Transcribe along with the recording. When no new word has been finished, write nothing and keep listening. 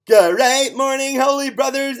Great morning, holy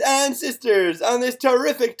brothers and sisters! On this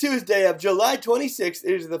terrific Tuesday of July 26th,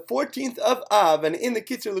 it is the 14th of Av, and in the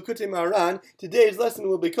Kitzur Likutei Moharan, today's lesson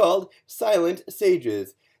will be called Silent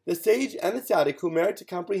Sages. The sage and the tzaddik who merit to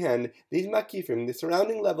comprehend these makifim, the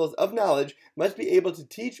surrounding levels of knowledge, must be able to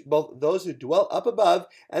teach both those who dwell up above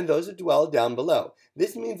and those who dwell down below.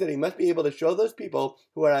 This means that he must be able to show those people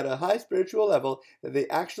who are at a high spiritual level that they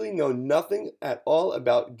actually know nothing at all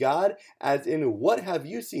about God, as in, what have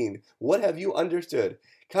you seen? What have you understood?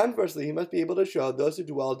 Conversely, he must be able to show those who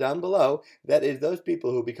dwell down below, that is, those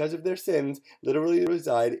people who, because of their sins, literally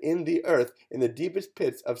reside in the earth, in the deepest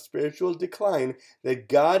pits of spiritual decline, that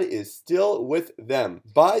God is still with them,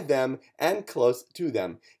 by them, and close to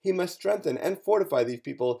them. He must strengthen and fortify these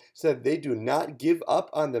people so that they do not give up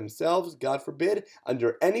on themselves, God forbid,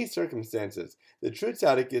 under any circumstances. The true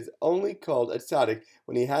tzaddik is only called a tzaddik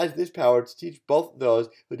when he has this power to teach both those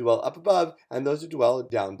who dwell up above and those who dwell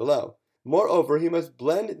down below. Moreover, he must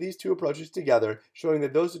blend these two approaches together, showing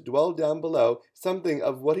that those who dwell down below something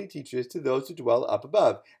of what he teaches to those who dwell up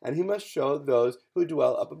above, and he must show those who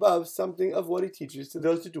dwell up above something of what he teaches to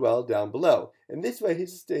those who dwell down below. In this way he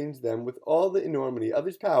sustains them with all the enormity of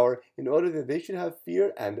his power, in order that they should have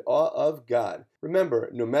fear and awe of God. Remember,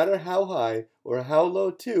 no matter how high or how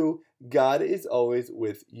low too, God is always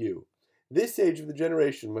with you. This sage of the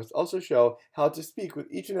generation must also show how to speak with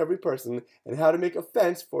each and every person and how to make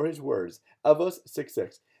offense for his words. Avos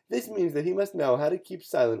 6:6. This means that he must know how to keep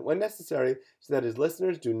silent when necessary so that his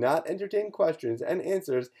listeners do not entertain questions and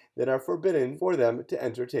answers that are forbidden for them to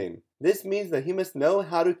entertain. This means that he must know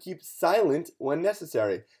how to keep silent when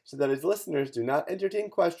necessary so that his listeners do not entertain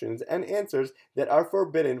questions and answers that are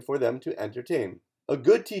forbidden for them to entertain. A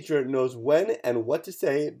good teacher knows when and what to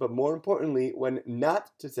say, but more importantly, when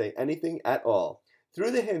not to say anything at all.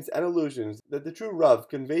 Through the hints and allusions that the true Rav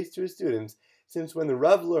conveys to his students, since when the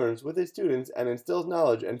Rav learns with his students and instills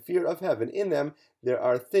knowledge and fear of heaven in them, there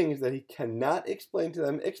are things that he cannot explain to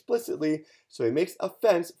them explicitly, so he makes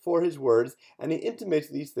offense for his words, and he intimates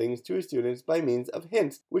these things to his students by means of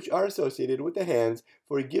hints, which are associated with the hands,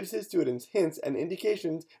 for he gives his students hints and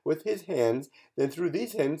indications with his hands, then through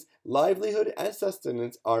these hints, livelihood and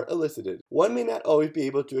sustenance are elicited. One may not always be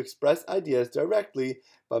able to express ideas directly,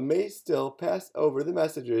 but may still pass over the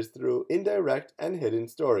messages through indirect and hidden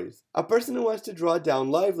stories. A person who wants to draw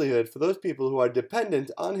down livelihood for those people who are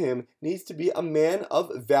dependent on him needs to be a man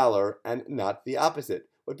of valor and not the opposite,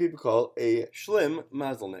 what people call a shlim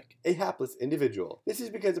mazelnik, a hapless individual. This is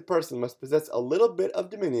because a person must possess a little bit of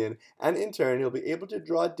dominion, and in turn he'll be able to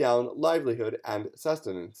draw down livelihood and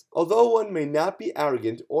sustenance. Although one may not be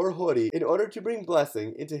arrogant or haughty, in order to bring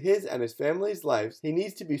blessing into his and his family's lives, he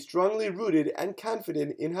needs to be strongly rooted and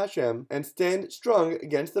confident in Hashem and stand strong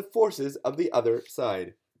against the forces of the other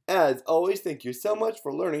side. As always, thank you so much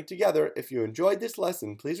for learning together. If you enjoyed this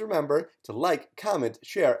lesson, please remember to like, comment,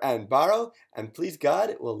 share, and borrow. And please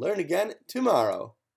God, we'll learn again tomorrow.